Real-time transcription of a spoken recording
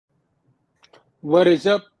What is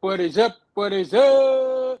up? What is up? What is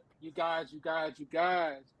up? You guys.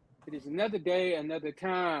 It is another day, another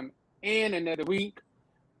time, and another week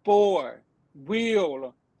for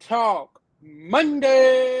Real Talk Monday.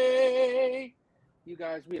 You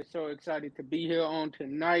guys, we are so excited to be here on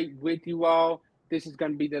tonight with you all. This is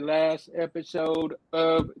going to be the last episode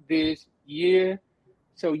of this year.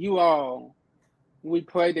 So, we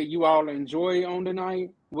pray that you all enjoy on tonight.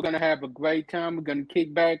 We're gonna have a great time. We're gonna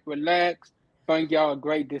kick back, relax, bring y'all a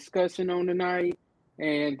great discussion on tonight,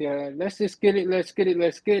 and let's just get it. Let's get it.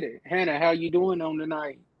 Let's get it. Hannah, how you doing on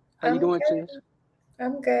tonight? How you I'm doing, good. sis?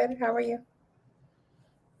 I'm good. How are you?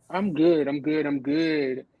 I'm good. I'm good. I'm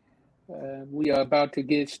good. We are about to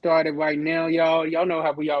get started right now, y'all. Y'all know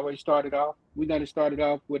how we always started off. We're gonna start it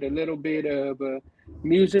off with a little bit of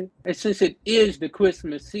music, and since it is the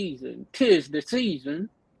Christmas season, tis the season.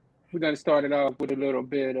 We're gonna start it off with a little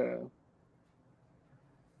bit of.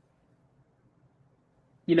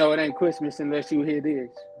 You know, it ain't Christmas unless you hear this.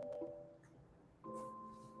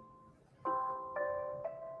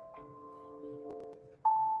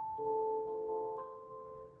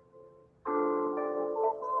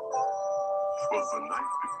 Was the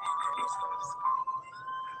night before Christmas,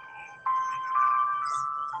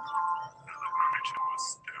 and the furniture was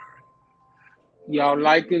stirring. Y'all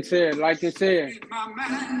like and share. I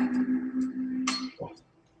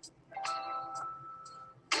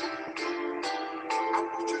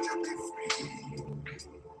want you to be free.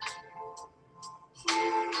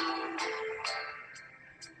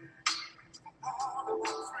 All of the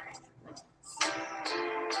free.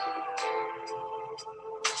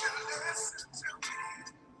 Would you listen to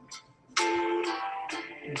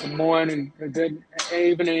me? Good morning, good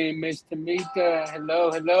evening, Miss Tamika.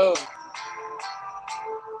 Hello, hello. Now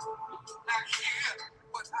hear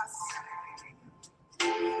what I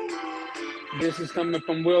say. This is coming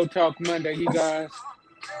from Will Talk Monday, you guys.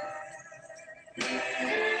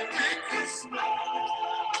 Merry Christmas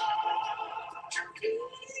to you.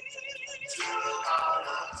 To all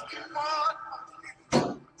of you.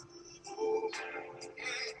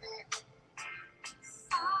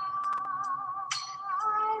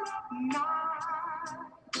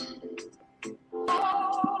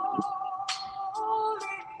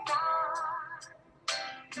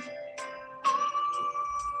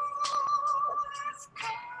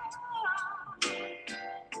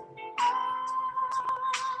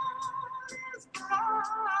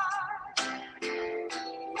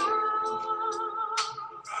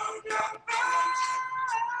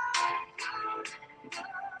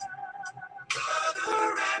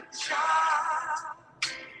 Mother and child.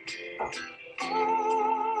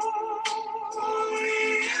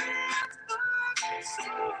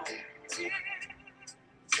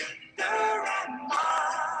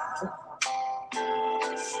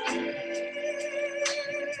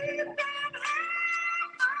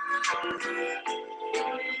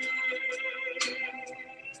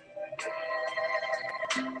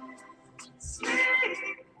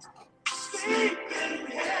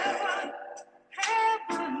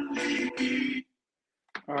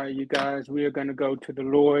 All right, you guys, we are going to go to the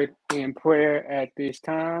Lord in prayer at this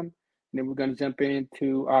time. And then we're going to jump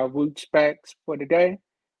into our roots facts for the day.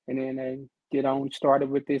 And then get on started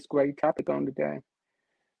with this great topic on the day.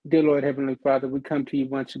 Dear Lord, Heavenly Father, we come to you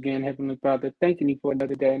once again, Heavenly Father, thanking you for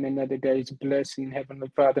another day and another day's blessing, Heavenly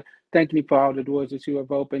Father. Thanking you for all the doors that you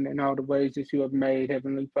have opened and all the ways that you have made,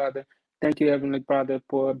 Heavenly Father. Thank you, Heavenly Father,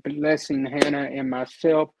 for blessing Hannah and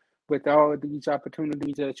myself with all of these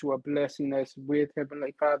opportunities that you are blessing us with,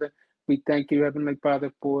 Heavenly Father. We thank you, Heavenly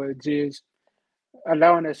Father, for just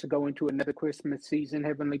allowing us to go into another Christmas season,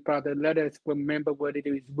 Heavenly Father. Let us remember what it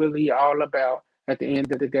is really all about at the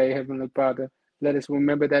end of the day, Heavenly Father. Let us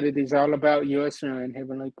remember that it is all about your Son,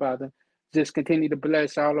 Heavenly Father. Just continue to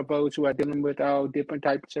bless all of those who are dealing with all different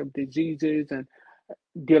types of diseases and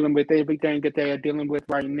dealing with everything that they are dealing with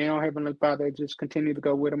right now, Heavenly Father. Just continue to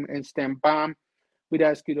go with them and stand by them. We'd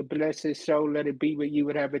ask you to bless this show. Let it be what you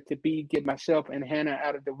would have it to be. Get myself and Hannah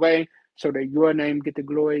out of the way so that your name get the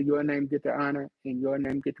glory, your name get the honor, and your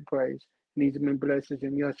name get the praise. These have been blessings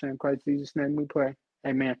in your son, Christ Jesus' name we pray.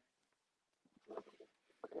 Amen.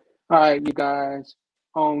 All right, you guys.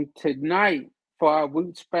 On tonight, for our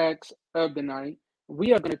roots facts of the night,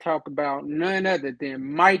 we are going to talk about none other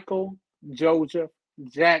than Michael Joseph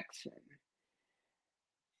Jackson.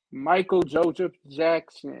 Michael Joseph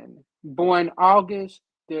Jackson, born August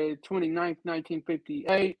the 29th,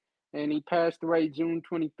 1958, and he passed away June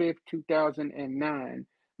 25th, 2009.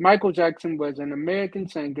 Michael Jackson was an American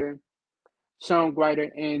singer, songwriter,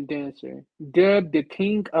 and dancer. Dubbed the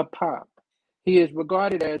King of Pop, he is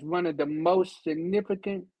regarded as one of the most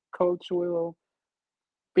significant cultural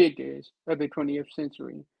figures of the 20th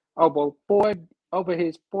century. Over four over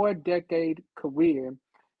his 4-decade career,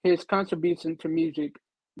 his contribution to music,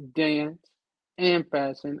 dance, and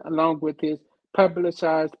fashion, along with his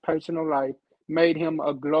publicized personal life, made him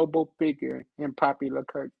a global figure in popular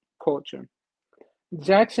culture.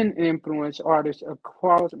 Jackson influenced artists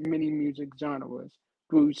across many music genres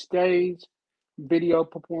through stage, video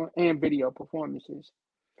performances.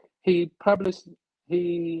 He published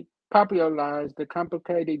he popularized the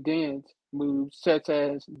complicated dance moves such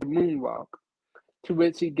as the moonwalk, to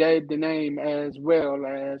which he gave the name as well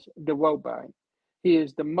as the robot. He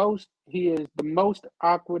is the most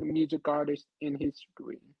awkward music artist in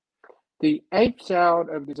history. The eighth child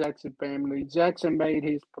of the Jackson family, Jackson made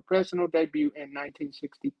his professional debut in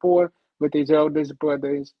 1964 with his eldest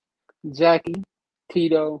brothers, Jackie,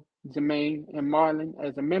 Tito, Jermaine, and Marlon,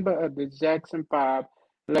 as a member of the Jackson Five,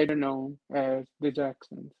 later known as the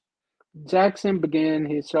Jacksons. Jackson began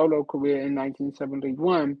his solo career in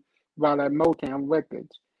 1971 while at Motown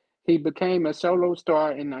Records. He became a solo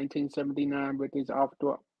star in 1979 with his Off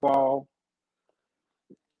the Wall.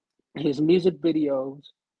 His music videos,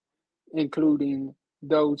 including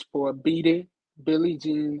those for Beat It, Billie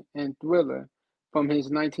Jean, and Thriller from his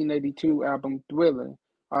 1982 album Thriller,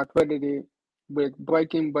 are credited with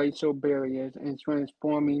breaking racial barriers and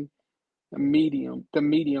transforming the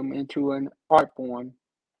medium into an art form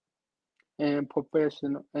and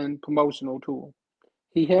professional and promotional tool.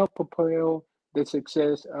 He helped propel the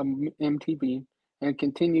success of MTV and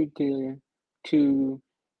continued to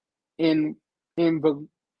in, invo-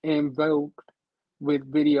 invoke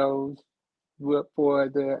with videos for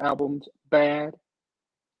the albums Bad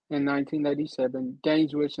in 1987,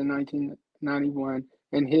 Dangerous in 1991,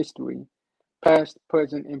 and History, Past,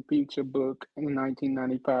 Present, and Future book in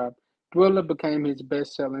 1995. Thriller became his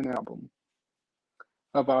best-selling album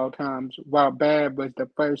of all times, while Bad was the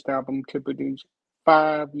first album to produce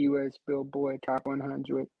 5 U.S. Billboard Top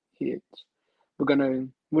 100 hits.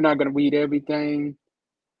 We're not gonna read everything.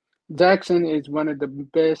 Jackson is one of the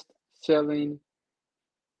best-selling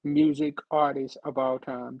music artists of all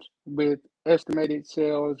times, with estimated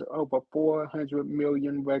sales over 400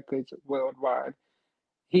 million records worldwide.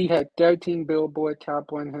 He had 13 Billboard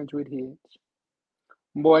Top 100 hits,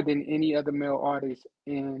 more than any other male artist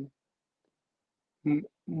in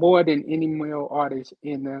more than any male artist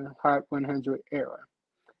in the Hot 100 era,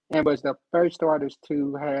 and was the first artist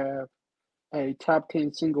to have a top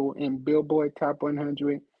 10 single in Billboard Top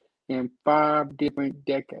 100 in 5 different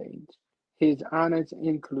decades. His honors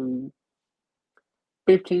include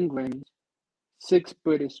 15 Grammys, 6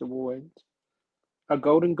 British Awards, a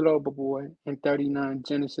Golden Globe Award, and 39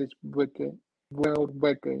 World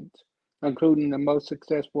Records, including the most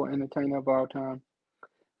successful entertainer of all time.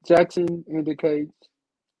 Jackson indicates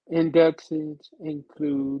inductions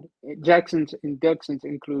include Jackson's inductions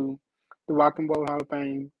include the Rock and Roll Hall of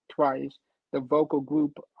Fame twice, the Vocal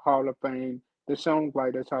Group Hall of Fame, the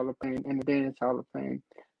Songwriters Hall of Fame, and the Dance Hall of Fame.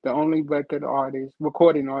 The only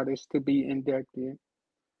recording artist to be inducted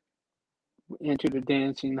into the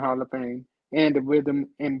Dancing Hall of Fame and the Rhythm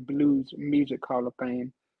and Blues Music Hall of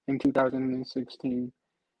Fame in 2016.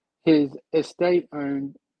 His estate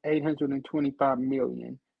earned 825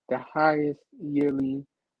 million, the highest yearly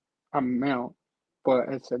amount for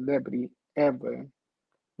a celebrity ever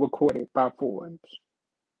recorded by Forbes.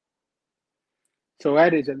 So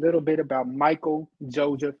that is a little bit about Michael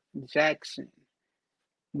Joseph Jackson.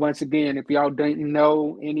 Once again, if y'all didn't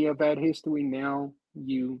know any of that history, now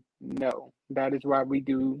you know. That is why we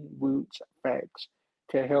do Roots Facts,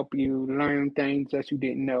 to help you learn things that you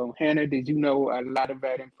didn't know. Hannah, did you know a lot of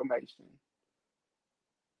that information?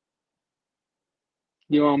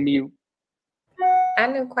 You're on mute. I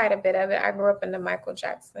knew quite a bit of it. I grew up in the Michael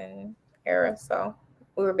Jackson era, so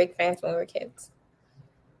we were big fans when we were kids.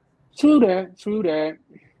 True that, true that.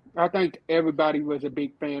 I think everybody was a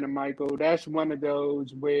big fan of Michael. That's one of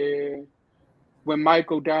those where when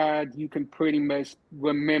Michael died, you can pretty much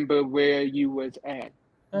remember where you was at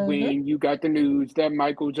Mm-hmm. when you got the news that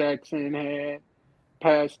Michael Jackson had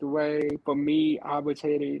passed away. For me, I was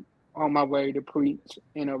headed on my way to preach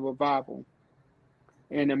in a revival,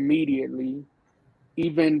 and immediately,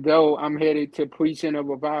 even though I'm headed to preach in a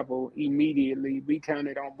revival, immediately we turned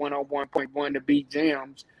it on 101.1 to beat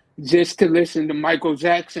jams just to listen to Michael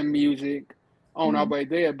Jackson music on our Mm-hmm. way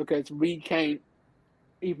there, because we can't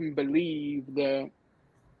even believe that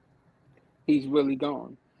he's really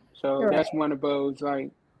gone. So Right. that's one of those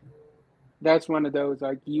like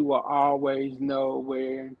you will always know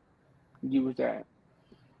where you was at.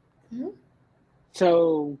 Mm-hmm.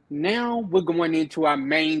 So now we're going into our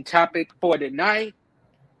main topic for tonight.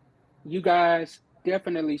 You guys,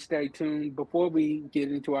 definitely stay tuned. Before we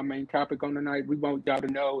get into our main topic on the night, we want y'all to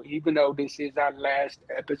know, even though this is our last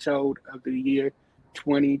episode of the year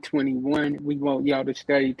 2021, we want y'all to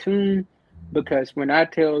stay tuned because when I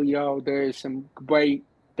tell y'all there's some great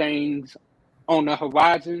things on the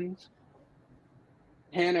horizons,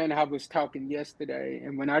 Hannah and I was talking yesterday,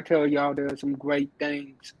 and when I tell y'all there's some great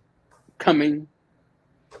things coming,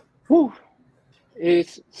 whew,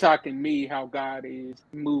 it's shocking me how God is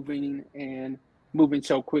moving and moving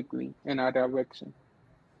so quickly in our direction.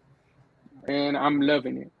 And I'm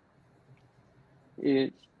loving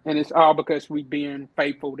it. And it's all because we're being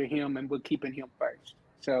faithful to Him and we're keeping Him first.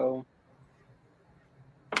 So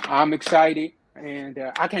I'm excited, and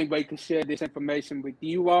I can't wait to share this information with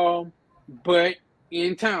you all. But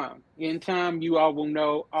in time, you all will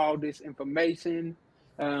know all this information.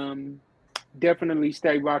 Um, Definitely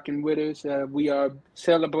stay rocking with us. We are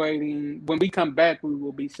celebrating. When we come back, we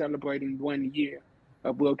will be celebrating 1 year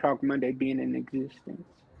of We'll Talk Monday being in existence.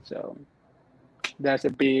 So that's a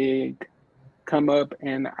big come up,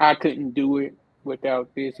 and I couldn't do it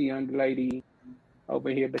without this young lady over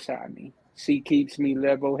here beside me. She keeps me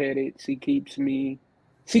level headed. She keeps me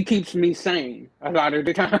sane a lot of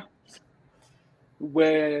the time.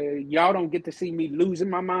 Where y'all don't get to see me losing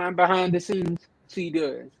my mind behind the scenes, she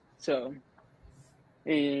does. So,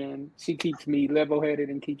 and she keeps me level headed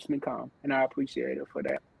and keeps me calm, and I appreciate her for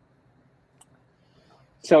that.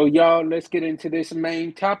 So, y'all, let's get into this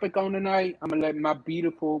main topic on the night. I'm gonna let my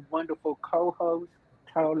beautiful, wonderful co-host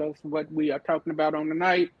tell us what we are talking about on the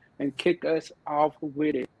night and kick us off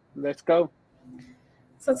with it. Let's go.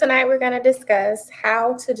 So tonight we're going to discuss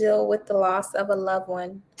how to deal with the loss of a loved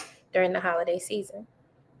one during the holiday season.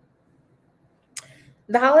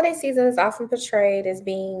 The holiday season is often portrayed as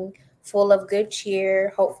being full of good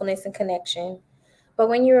cheer, hopefulness, and connection. But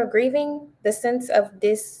when you are grieving, the sense of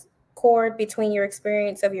discord between your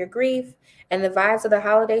experience of your grief and the vibes of the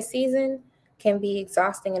holiday season can be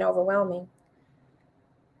exhausting and overwhelming.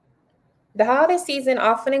 The holiday season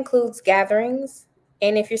often includes gatherings,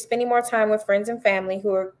 and if you're spending more time with friends and family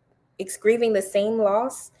who are grieving the same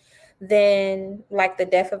loss, then like the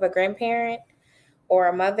death of a grandparent or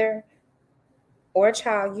a mother or a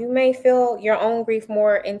child, you may feel your own grief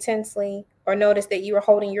more intensely or notice that you are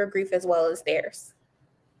holding your grief as well as theirs.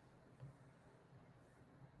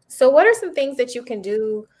 So, what are some things that you can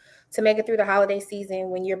do to make it through the holiday season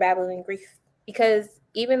when you're battling grief? Because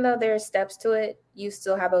even though there's steps to it, you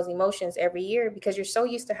still have those emotions every year because you're so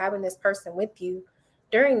used to having this person with you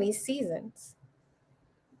during these seasons.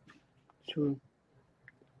 True.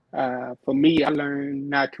 For me, I learned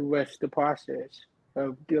not to rush the process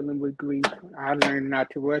of dealing with grief. I learned not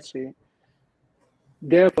to rush it.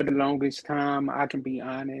 There for the longest time, I can be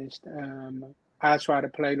honest. I try to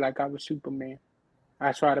play like I was Superman.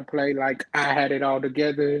 I try to play like I had it all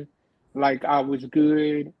together, like I was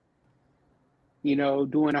good. You know,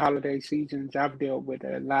 during the holiday seasons, I've dealt with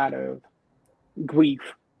a lot of grief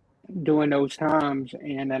during those times.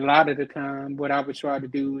 And a lot of the time, what I would try to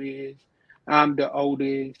do is I'm the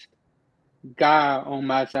oldest guy on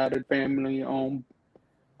my side of the family, on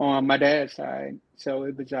my dad's side. So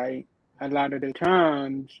it was like a lot of the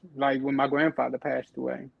times, like when my grandfather passed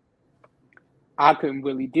away, I couldn't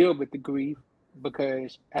really deal with the grief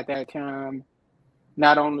because at that time,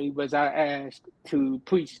 not only was I asked to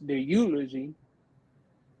preach the eulogy,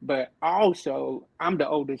 but also I'm the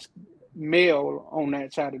oldest male on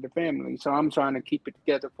that side of the family. So I'm trying to keep it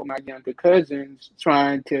together for my younger cousins,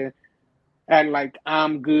 trying to act like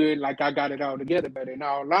I'm good, like I got it all together. But in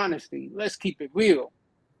all honesty, let's keep it real.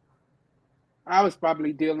 I was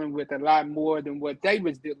probably dealing with a lot more than what they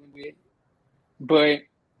was dealing with, but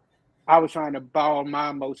I was trying to ball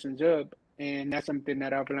my emotions up, and that's something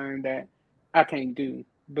that I've learned that I can't do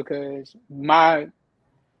because my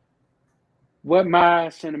what my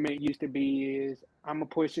sentiment used to be is I'm gonna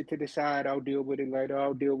push it to the side. I'll deal with it later.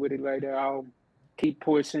 I'll deal with it later. I'll keep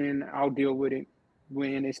pushing. I'll deal with it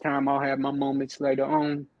when it's time. I'll have my moments later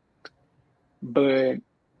on. But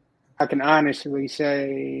I can honestly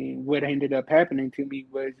say what ended up happening to me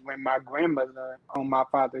was when my grandmother on my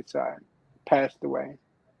father's side passed away.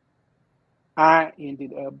 I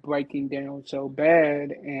ended up breaking down so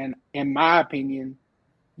bad, and in my opinion,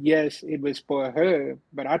 yes, it was for her,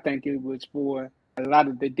 but I think it was for a lot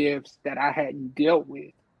of the deaths that I hadn't dealt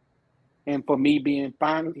with, and for me being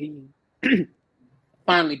finally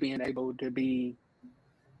being able to be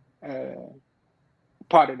uh,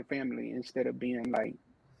 part of the family instead of being like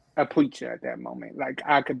a preacher at that moment. Like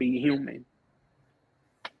I could be human.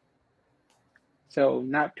 So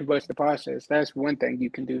not to rush the process. That's one thing you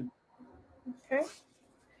can do. Okay.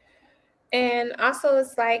 And also,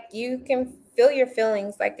 it's like you can feel your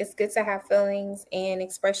feelings. Like, it's good to have feelings and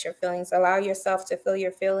express your feelings. Allow yourself to feel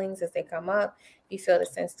your feelings as they come up. If you feel the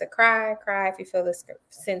sense to cry, cry. If you feel the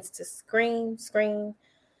sense to scream, scream.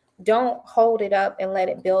 Don't hold it up and let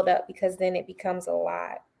it build up, because then it becomes a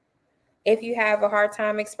lot. If you have a hard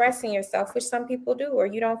time expressing yourself, which some people do, or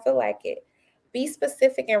you don't feel like it, be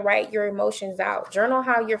specific and write your emotions out. Journal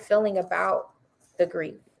how you're feeling about the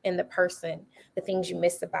grief and the person, the things you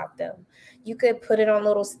miss about them. You could put it on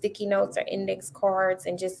little sticky notes or index cards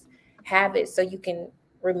and just have it so you can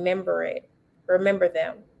remember it, remember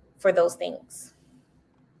them for those things.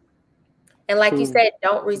 And like you True. said,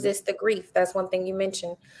 don't resist the grief. That's one thing you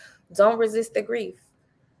mentioned. Don't resist the grief.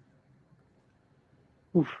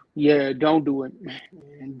 Oof. Yeah, don't do it.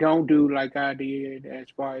 And don't do like I did as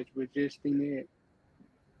far as resisting it.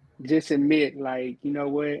 Just admit, like, you know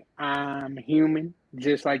what? I'm human,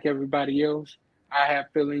 just like everybody else. I have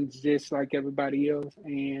feelings just like everybody else.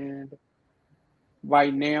 And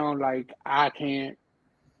right now, like, I can't.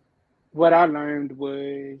 What I learned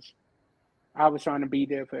was I was trying to be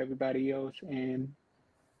there for everybody else, and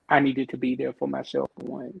I needed to be there for myself for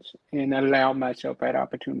once and allow myself that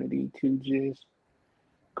opportunity to just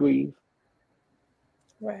grieve.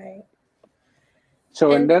 Right.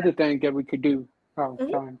 So And another thing that we could do. Oh,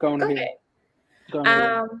 mhm, sorry. Go on go ahead. ahead. Go on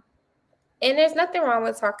ahead. Um, and there's nothing wrong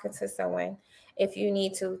with talking to someone. If you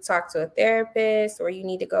need to talk to a therapist or you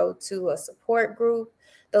need to go to a support group,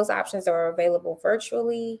 those options are available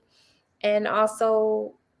virtually and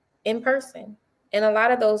also in person. And a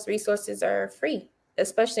lot of those resources are free,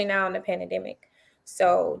 especially now in the pandemic.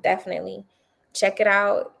 So definitely check it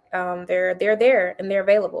out. They're there and they're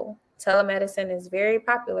available. Telemedicine is very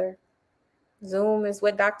popular. Zoom is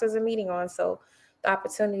what doctors are meeting on. So the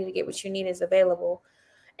opportunity to get what you need is available.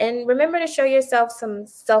 And remember to show yourself some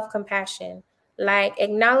self compassion. Like,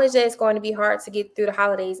 acknowledge that it's going to be hard to get through the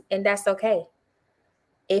holidays, and that's okay.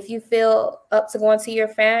 If you feel up to going to your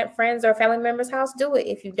friends or family members' house, do it.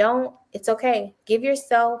 If you don't, it's okay. Give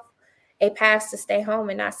yourself a pass to stay home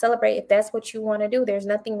and not celebrate if that's what you want to do. There's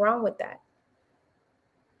nothing wrong with that.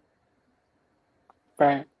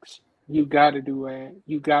 Facts. You gotta do that.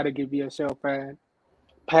 You gotta give yourself that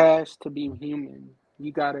pass to be human.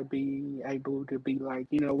 You gotta be able to be like,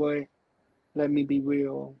 you know what? Let me be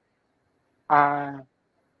real. I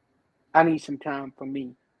I need some time for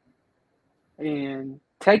me. And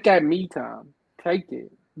take that me time. Take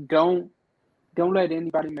it. Don't don't let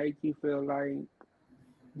anybody make you feel like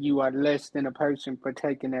you are less than a person for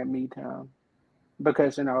taking that me time.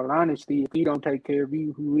 Because in all honesty, if you don't take care of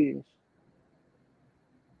you, who is?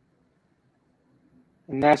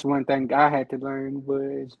 And that's one thing I had to learn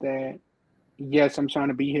was that yes, I'm trying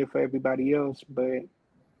to be here for everybody else, but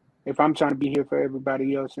if I'm trying to be here for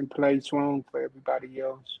everybody else and play strong for everybody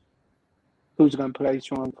else, who's gonna play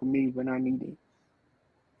strong for me when I need it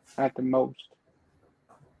at the most?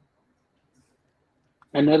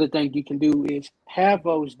 Another thing you can do is have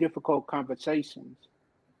those difficult conversations.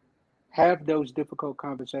 Have those difficult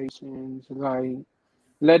conversations, like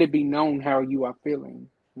let it be known how you are feeling.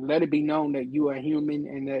 Let it be known that you are human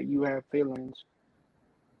and that you have feelings.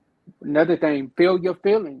 Another thing, feel your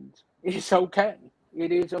feelings. It's okay.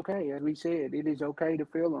 It is okay. As we said, it is okay to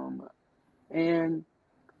feel them. And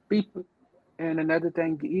be, and another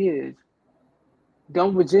thing is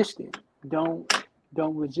don't resist it. Don't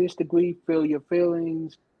don't resist the grief. Feel your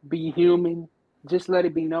feelings. Be human. Just let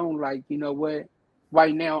it be known, like, you know what?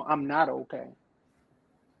 Right now I'm not okay.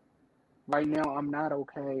 Right now I'm not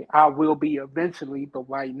okay. I will be eventually, but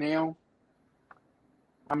right now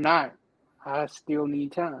I'm not. I still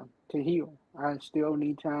need time to heal. I still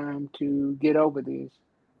need time to get over this.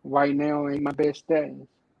 Right now ain't my best days.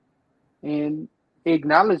 And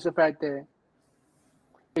acknowledge the fact that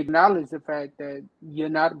you're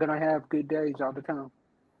not gonna have good days all the time.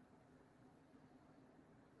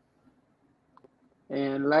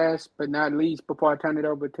 And last but not least, before I turn it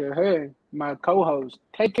over to her, my co-host,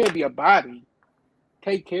 take care of your body.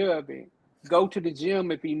 Take care of it. Go to the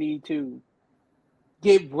gym if you need to.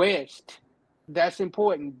 Get rest. That's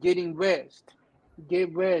important. Getting rest.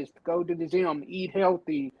 Get rest. Go to the gym. Eat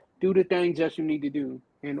healthy. Do the things that you need to do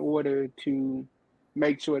in order to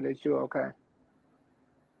make sure that you're okay.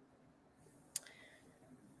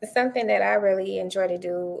 Something that I really enjoy to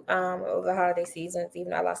do over the holiday seasons,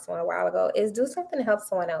 even though I lost one a while ago, is do something to help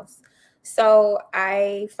someone else. So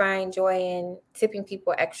I find joy in tipping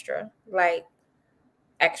people extra, like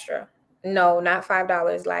extra. No, not $5.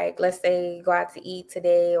 Like, let's say go out to eat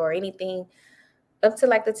today or anything up to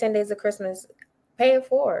like the 10 days of Christmas, pay it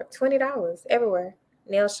forward. $20 everywhere.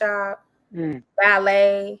 Nail shop, Mm,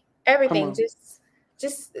 ballet, come everything. on. Just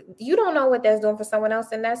just, you don't know what that's doing for someone else,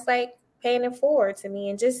 and that's like paying it forward to me.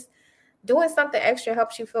 And just doing something extra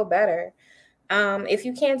helps you feel better. If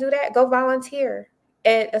you can't do that, go volunteer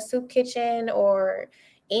at a soup kitchen or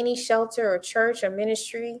any shelter or church or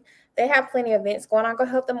ministry. They have plenty of events going on. Go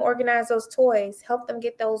help them organize those toys, help them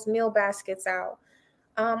get those meal baskets out,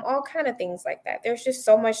 all kind of things like that. There's just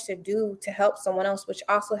so much to do to help someone else, which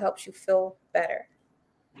also helps you feel better.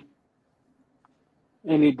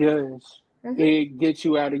 And it does. Mhm. It gets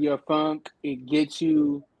you out of your funk. It gets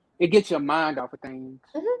your mind off of things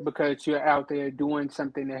Mhm. because you're out there doing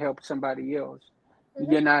something to help somebody else.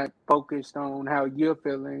 Mhm. You're not focused on how you're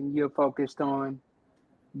feeling. You're focused on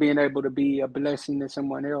being able to be a blessing to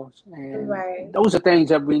someone else. And Right. those are things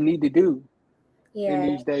that we need to do in Yeah.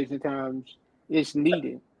 these days and times. It's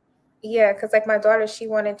needed. Yeah, because like my daughter, she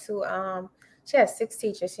wanted to she has 6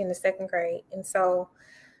 teachers. She's in the 2nd grade. And so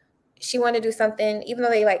she wanted to do something, even though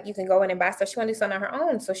they like you can go in and buy stuff, she wanted to do something on her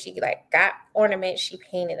own. So she like got ornaments, she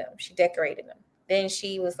painted them, she decorated them. Then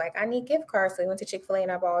she was like, I need gift cards. So we went to Chick-fil-A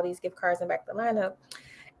and I bought all these gift cards and back the lineup.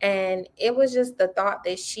 And it was just the thought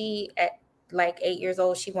that she, at like 8 years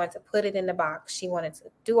old, she wanted to put it in the box. She wanted to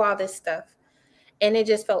do all this stuff. And it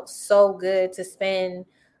just felt so good to spend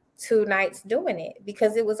 2 nights doing it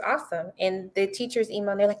because it was awesome. And the teachers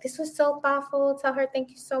emailed, they're like, this was so thoughtful. Tell her thank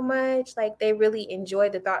you so much. Like they really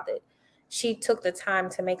enjoyed the thought that she took the time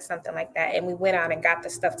to make something like that. And we went out and got the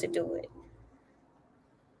stuff to do it.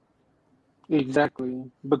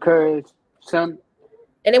 Exactly. Because some,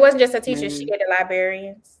 And it wasn't just a teacher, she man, had the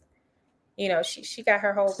librarians. You know, she got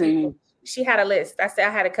her whole people. see, She had a list. I said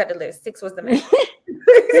I had to cut the list. 6 was the max.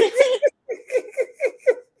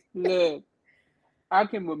 look, I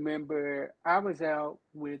can remember I was out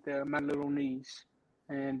with my little niece,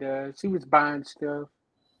 and she was buying stuff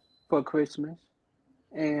for Christmas,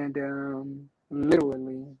 and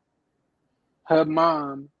literally, her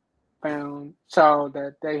mom saw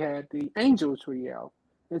that they had the angel tree out,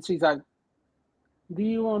 and she's like, "Do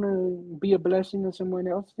you want to be a blessing to someone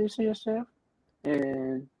else this year, Chef?"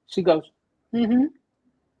 And she goes, "Mm-hmm."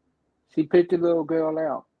 She picked the little girl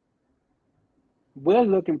out. We're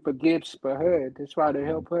looking for gifts for her to try to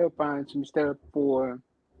help her find some stuff for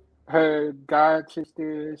her god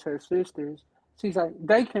sisters, her sisters. She's like,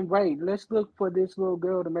 they can wait. Let's look for this little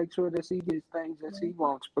girl to make sure that she gets things that she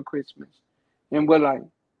wants for Christmas. And we're like,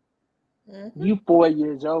 Mm-hmm. you 4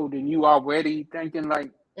 years old and you already thinking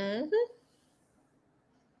like, Mm-hmm.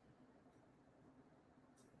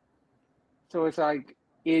 so it's like,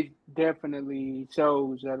 it definitely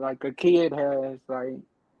shows that like a kid has like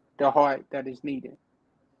the heart that is needed.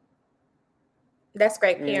 That's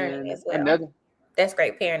great parenting And as well. another, That's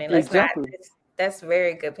great parenting. Let's not. exactly. That's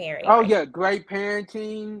very good parenting, Oh right? yeah, great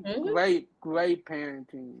parenting, Mm-hmm. great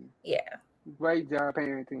parenting. Yeah. Great job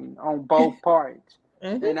parenting on both parts.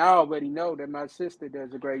 Mm-hmm. And I already know that my sister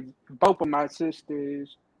does both of my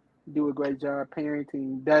sisters do a great job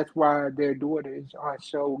parenting. That's why their daughters are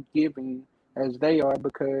so giving as they are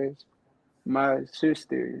because my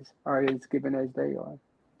sisters are as giving as they are.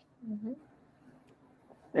 Mm-hmm.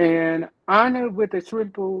 And honor with a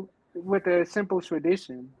simple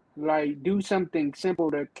tradition. Like do something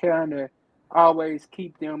simple to kind of always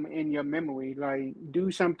keep them in your memory. Like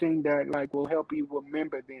do something that like will help you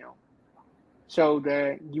remember them so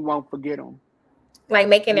that you won't forget them. Like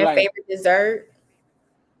making their Like favorite dessert,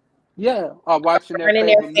 yeah, or watching their burning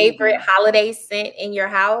their favorite favorite movie. holiday scent in your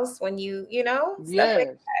house when stuff like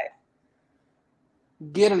Yes,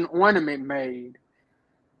 get an ornament made.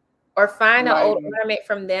 or find an Like old ornament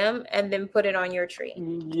from them and then put it on your tree.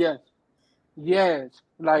 yes, yes.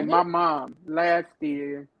 Like Mm-hmm. my mom last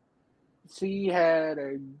year, she had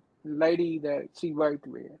a lady that she worked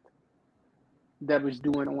with that was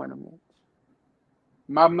doing ornaments.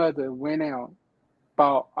 My mother went out,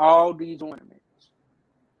 bought all these ornaments,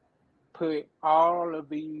 put all of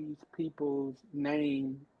these people's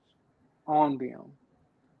names on them.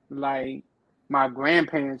 Like my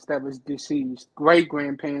grandparents that was deceased, great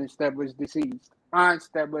grandparents that was deceased, aunts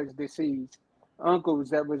that was deceased, uncles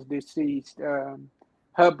that was deceased,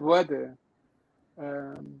 her brother,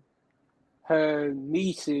 um, her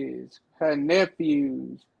nieces, her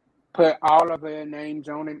nephews, put all of her names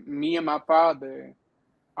on it. Me and my father,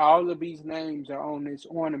 all of these names are on this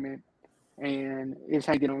ornament and it's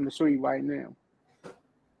hanging on the tree right now.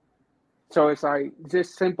 So it's like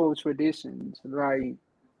just simple traditions like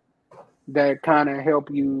that kind of help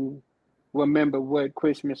you remember what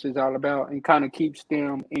Christmas is all about and kind of keeps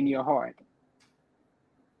them in your heart.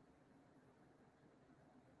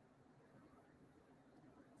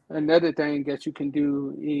 Another thing that you can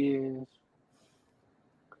do is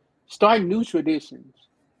start new traditions.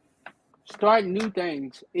 Start new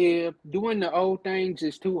things. If doing the old things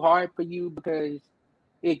is too hard for you because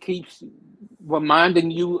it keeps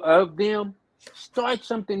reminding you of them, start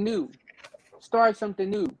something new. Start something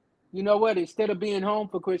new. You know what? Instead of being home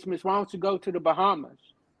for Christmas, why don't you go to the Bahamas?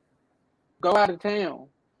 Go out of town.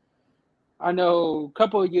 I know a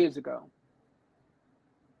couple of years ago,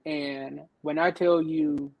 and when I tell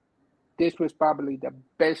you this was probably the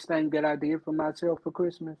best thing that I did for myself for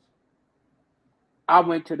Christmas, I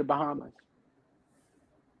went to the Bahamas.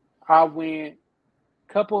 I went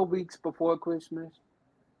a couple of weeks before Christmas,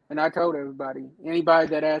 and I told everybody, anybody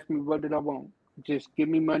that asked me what did I want, just give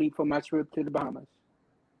me money for my trip to the Bahamas.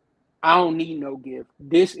 I don't need no gift.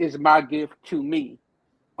 This is my gift to me.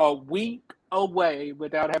 A week away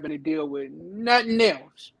without having to deal with nothing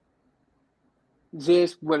else.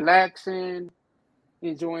 Just relaxing,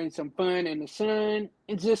 enjoying some fun in the sun,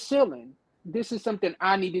 and just chilling. This is something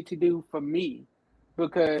I needed to do for me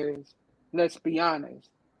because let's be honest.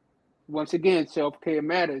 Once again, self care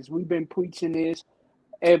matters. We've been preaching this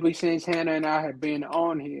ever since Hannah and I have been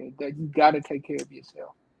on here that you got to take care of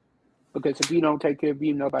yourself because if you don't take care of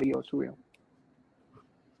you, nobody else will.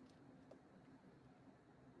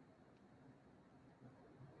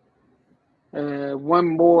 One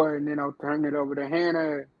more, and then I'll turn it over to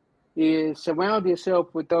Hannah. Is surround yourself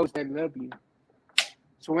with those that love you.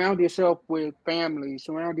 Surround yourself with family.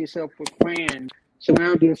 Surround yourself with friends.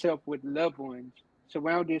 Surround yourself with loved ones.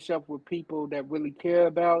 Surround yourself with people that really care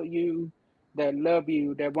about you, that love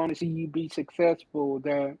you, that want to see you be successful,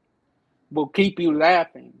 that will keep you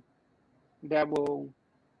laughing, that will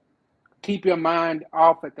keep your mind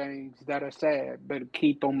off of things that are sad, but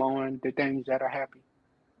keep them on the things that are happy.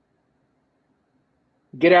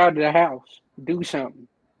 Get out of the house. Do something.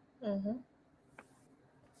 Mm-hmm.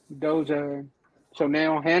 Those are so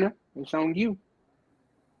now, Hannah, it's on you.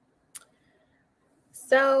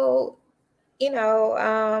 So, you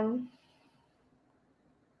know,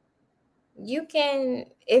 you can,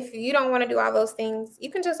 if you don't want to do all those things,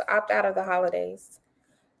 you can just opt out of the holidays.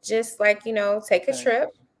 Just like, take a Thanks.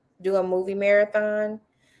 trip, do a movie marathon,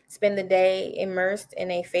 spend the day immersed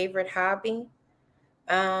in a favorite hobby.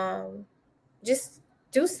 Um, just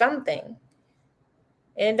do something.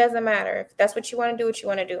 And it doesn't matter if that's what you want to do, what you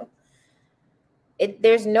want to do.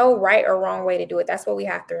 There's no right or wrong way to do it. That's what we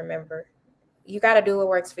have to remember. You got to do what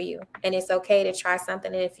works for you. And it's okay to try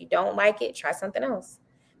something. And if you don't like it, try something else.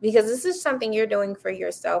 Because this is something you're doing for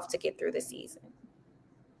yourself to get through the season.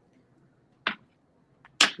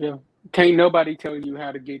 Yeah. Can't nobody tell you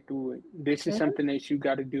how to get through it. This is Mm-hmm. something that you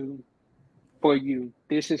got to do for you.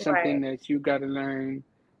 This is something Right. that you got to learn.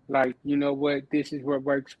 Like, you know what? This is what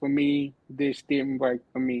works for me. This didn't work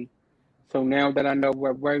for me. So now that I know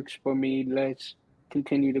what works for me, let's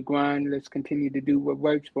continue to grind. Let's continue to do what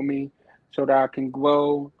works for me so that I can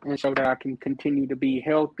grow and so that I can continue to be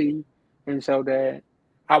healthy and so that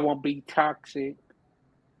I won't be toxic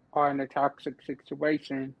or in a toxic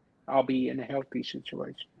situation. I'll be in a healthy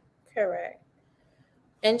situation. Correct.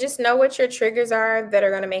 And just know what your triggers are that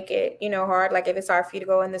are going to make it, hard. Like if it's hard for you to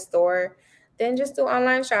go in the store, then just do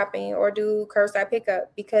online shopping or do curbside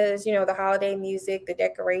pickup because, the holiday music, the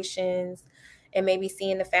decorations, and maybe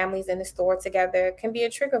seeing the families in the store together can be a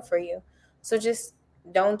trigger for you. So just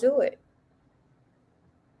don't do it.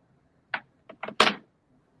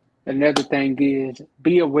 Another thing is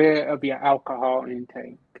be aware of your alcohol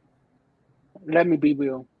intake. Let me be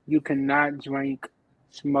real. You cannot drink,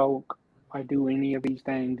 smoke, or do any of these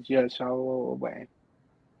things just all away.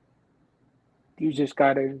 You just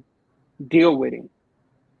gotta deal with it.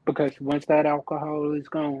 Because once that alcohol is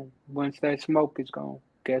gone, once that smoke is gone,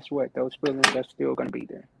 guess what? Those feelings are still gonna be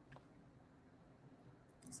there.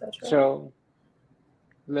 So true. So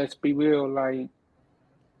let's be real, like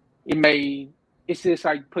it may it's just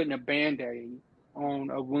like putting a band-aid on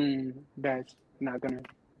a wound that's not gonna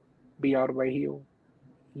be all the way healed.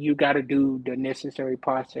 You gotta do the necessary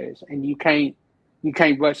process and you can't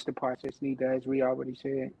rush the process neither, as we already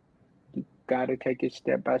said. You gotta take it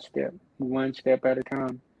step by step, one step at a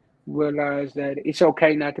time. Realize that it's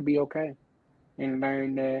okay not to be okay and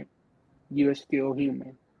learn that you're still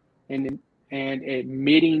human. And and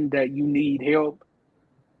admitting that you need help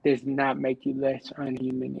does not make you less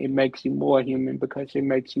unhuman. It makes you more human because it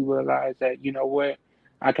makes you realize that, you know what,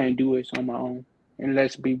 I can't do this on my own. And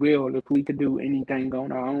let's be real, if we could do anything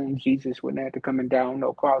on our own, Jesus wouldn't have to come and die on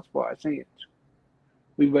no cross for our sins.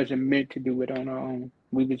 We wasn't meant to do it on our own.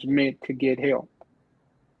 We was meant to get help.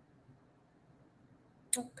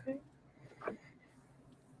 Okay.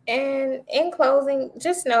 And in closing,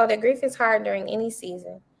 just know that grief is hard during any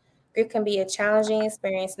season. Grief can be a challenging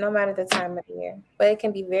experience no matter the time of the year, but it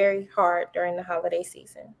can be very hard during the holiday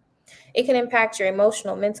season. It can impact your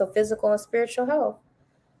emotional, mental, physical, and spiritual health.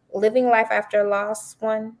 Living life after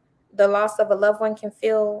the loss of a loved one can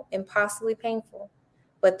feel impossibly painful,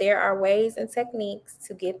 but there are ways and techniques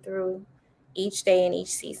to get through each day and each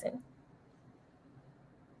season.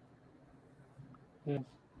 Yes.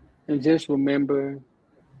 And just remember,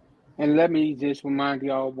 and let me just remind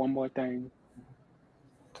y'all one more thing.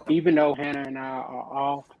 Even though Hannah and I are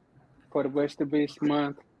off for the rest of this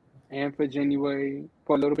month and for January,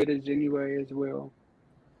 for a little bit of January as well,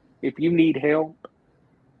 if you need help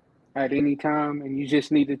at any time and you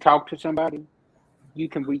just need to talk to somebody, you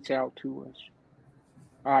can reach out to us.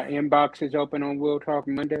 Our inbox is open on Real Talk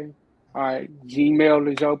Monday. Our Gmail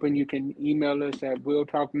is open. You can email us at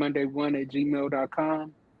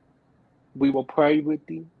realtalkmonday1@gmail.com. We will pray with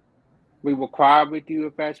you. We will cry with you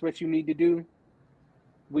if that's what you need to do.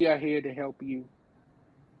 We are here to help you.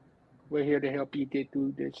 We're here to help you get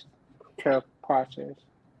through this tough process.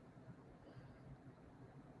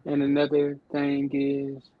 And another thing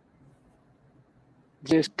is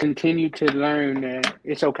just continue to learn that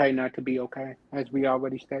it's okay not to be okay, as we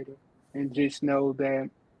already stated. And just know that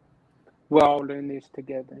we're all in this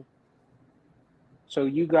together. So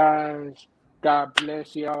you guys, God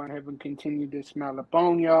bless y'all and heaven continue to smile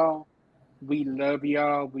upon y'all. We love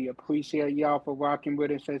y'all. We appreciate y'all for rocking with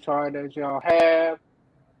us as hard as y'all have.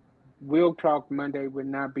 Real Talk Monday would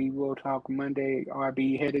not be Real Talk Monday or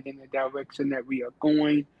be headed in the direction that we are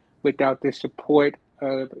going without the support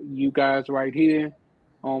of you guys right here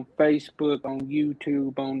on Facebook, on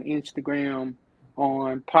YouTube, on Instagram,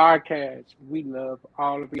 on podcasts. We love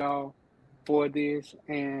all of y'all for this.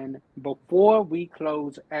 And before we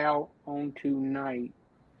close out on tonight,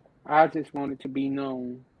 I just wanted to be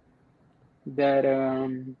known that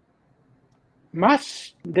my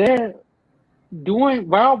they're doing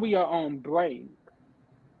while we are on break,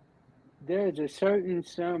 there's a certain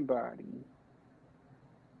somebody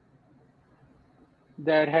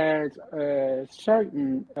that has a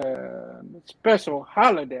certain special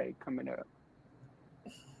holiday coming up.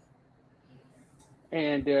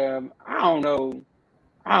 And I don't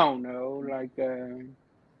know, like,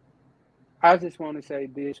 I just want to say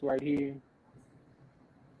this right here.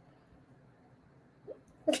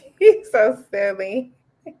 He's so silly.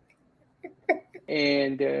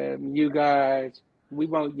 And you guys, we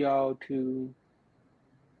want y'all to,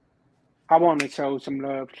 I want to show some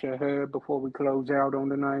love to her before we close out on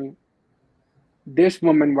the night. This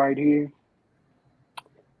woman right here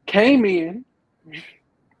came in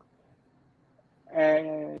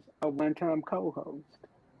as a one-time co-host.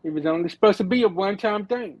 It was only supposed to be a one-time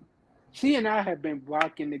thing. She and I have been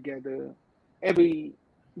rocking together every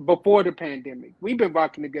before the pandemic. We've been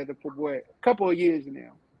rocking together for what, a couple of years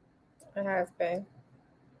now. It has been.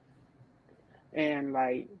 And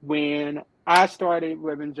like when I started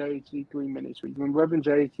Reverend JC3 Ministries, when Reverend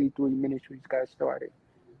JC3 Ministries got started,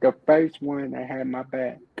 the first one that had my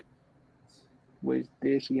back was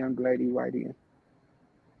this young lady right here.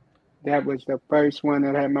 That was the first one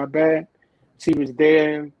that had my back. She was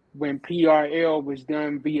there when PRL was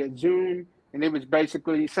done via Zoom, and it was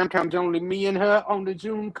basically sometimes only me and her on the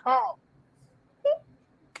Zoom call.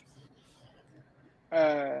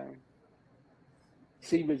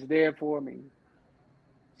 She was there for me.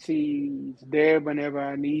 She's there whenever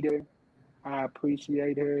I need her. I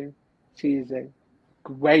appreciate her. She is a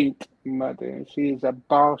great mother. She is a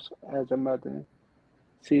boss as a mother.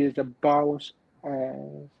 She is a boss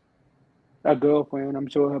as a girlfriend. I'm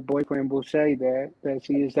sure her boyfriend will say that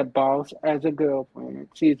she is a boss as a girlfriend.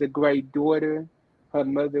 She is a great daughter. Her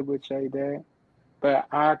mother would say that. But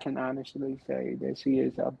I can honestly say that she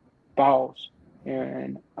is a boss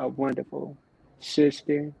and a wonderful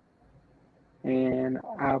sister. And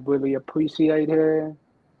I really appreciate her.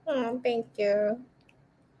 Oh, thank you.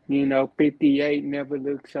 58 never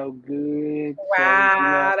looked so good.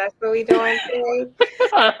 Wow, that's what we doing today.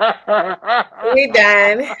 We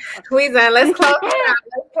done. We done. Let's close it out.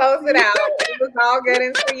 Let's close it out. It was all good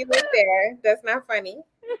until you went there. That's not funny.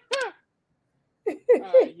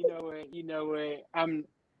 You know what?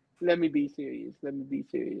 Let me be serious. Let me be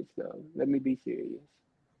serious though. Let me be serious.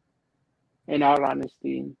 In all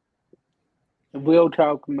honesty, Real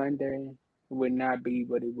Talk Monday would not be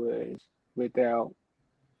what it was without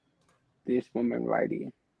this woman right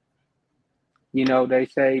here. They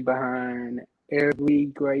say behind every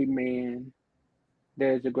great man,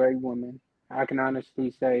 there's a great woman. I can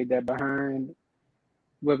honestly say that behind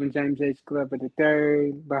Reverend James H. Glover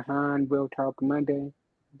III, behind Real Talk Monday,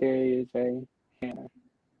 there is a Hannah.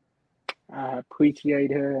 I appreciate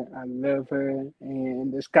her. I love her.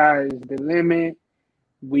 And the sky is the limit.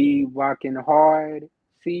 We rocking hard.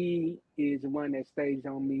 She is the one that stays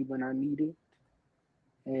on me when I need it,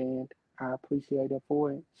 and I appreciate her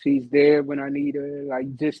for it. She's there when I need her,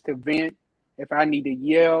 like just to vent. If I need to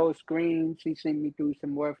yell, scream, she sent me through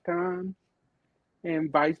some rough times,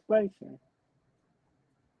 and vice versa.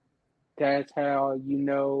 That's how you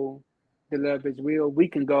know the love is real. We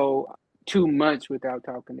can go 2 months without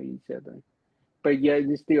talking to each other, but yet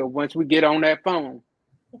it's still once we get on that phone,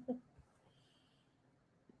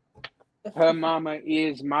 her mama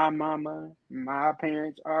is my mama. My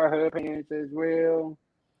parents are her parents as well.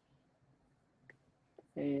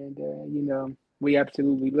 And, we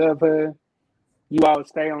absolutely love her. You all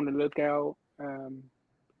stay on the lookout.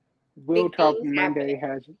 We'll Big Talk things Monday happening.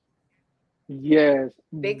 has, yes,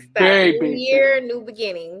 Big stuff. very New big year, things. new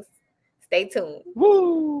beginnings. Stay tuned.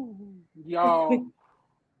 Woo! Y'all,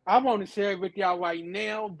 I want to share it with y'all right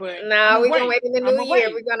now, but I'm No, going to we're gonna wait. wait in the I'm new going to year.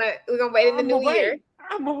 wait. We're gonna wait in the I'm going new to year. wait.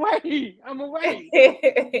 I'm going to wait. I'm going to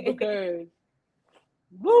wait. Because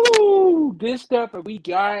woo, this stuff that we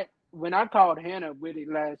got. When I called Hannah with it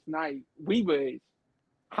last night, we was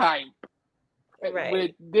hype Right.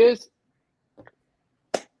 with this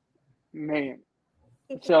man.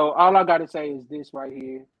 So all I gotta say is this right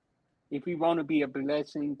here: if you want to be a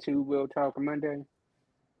blessing to Will Talk Monday,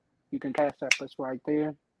 you can cash up us right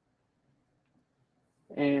there.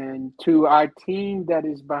 And to our team that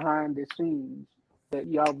is behind the scenes that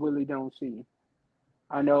y'all really don't see.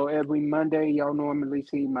 I know every Monday y'all normally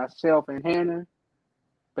see myself and Hannah,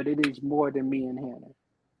 but it is more than me and Hannah.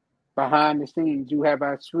 Behind the scenes, you have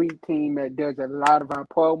our sweet team that does a lot of our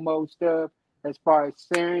promo stuff as far as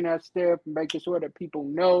sharing that stuff, making sure that people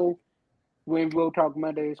know when Real Talk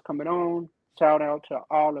Monday is coming on. Shout out to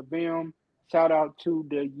all of them. Shout out to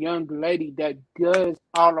the young lady that does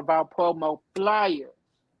all of our promo flyers,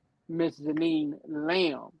 Miss Janine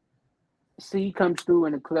Lamb. She comes through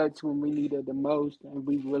in the clutch when we need her the most, and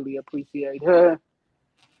we really appreciate her.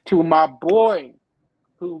 To my boy,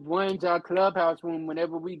 who runs our clubhouse room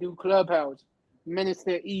whenever we do clubhouse,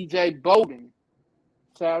 Minister E.J. Bolden.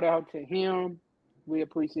 Shout out to him. We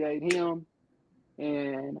appreciate him.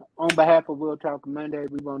 And on behalf of Real Talk Monday,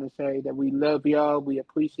 we want to say that we love y'all. We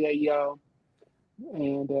appreciate y'all.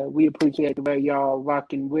 And we appreciate the way y'all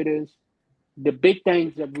rocking with us. The big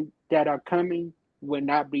things that are coming would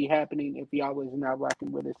not be happening if y'all was not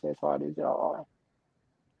rocking with us as hard as y'all are.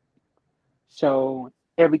 So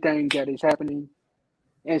everything that is happening,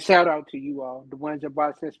 and shout out to you all, the ones that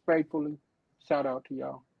watch us faithfully. Shout out to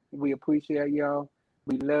y'all. We appreciate y'all.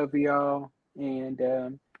 We love y'all.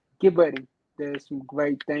 And get ready. There's some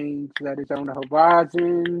great things that is on the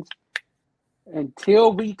horizons.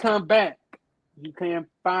 Until we come back, you can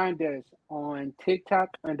find us on TikTok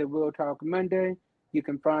under Real Talk Monday. You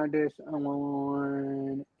can find us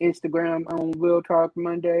on Instagram on Real Talk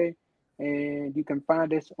Monday. And you can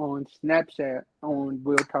find us on Snapchat on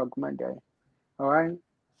Real Talk Monday. All right?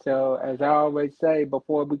 So, as I always say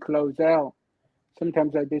before we close out,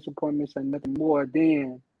 sometimes our disappointments are nothing more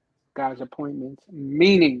than God's appointments,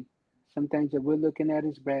 meaning some things that we're looking at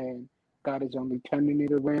is bad. God is only turning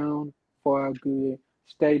it around for our good.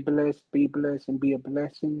 Stay blessed, be blessed, and be a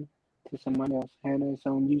blessing to someone else. Hannah, it's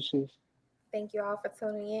on you, sis. Thank you all for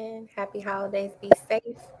tuning in. Happy holidays. Be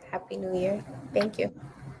safe. Happy New Year. Thank you.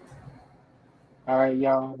 All right,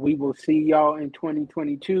 y'all. We will see y'all in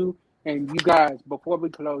 2022. And you guys, before we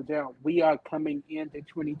close out, we are coming into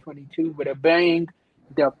 2022 with a bang.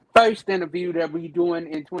 The first interview that we're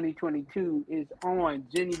doing in 2022 is on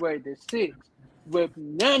January the 6th with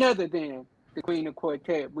none other than the Queen of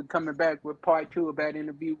Quartet. We're coming back with part 2 of that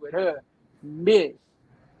interview with her, Miss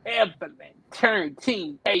Evelyn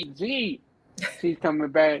Turntine AG. She's coming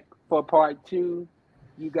back for part 2.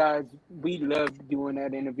 You guys, we love doing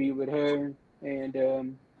that interview with her.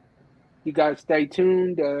 And you guys stay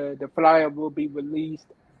tuned. The flyer will be released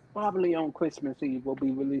probably on Christmas Eve. We'll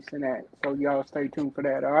be releasing that. So y'all stay tuned for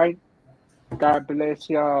that, all right? God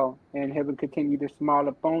bless y'all, and heaven continue to smile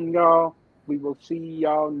upon y'all. We will see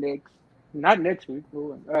y'all not next week.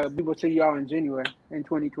 We will see y'all in January in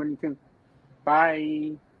 2022.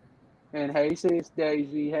 Bye. And hey, sis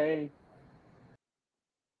Daisy, hey.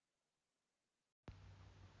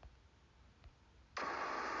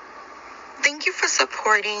 Thank you for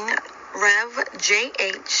supporting Rev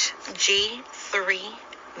JHG3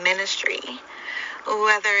 Ministry,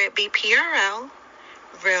 whether it be PRL,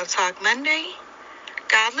 Real Talk Monday,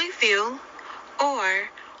 Godly View, or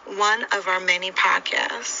one of our many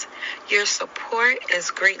podcasts. Your support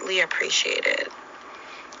is greatly appreciated.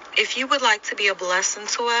 If you would like to be a blessing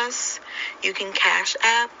to us, you can cash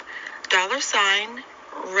app $Rev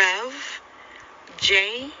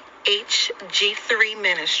JHG3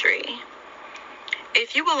 Ministry.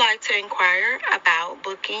 If you would like to inquire about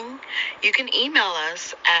booking, you can email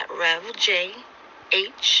us at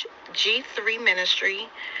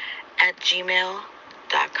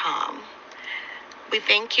revjhg3ministry@gmail.com. We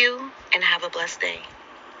thank you and have a blessed day.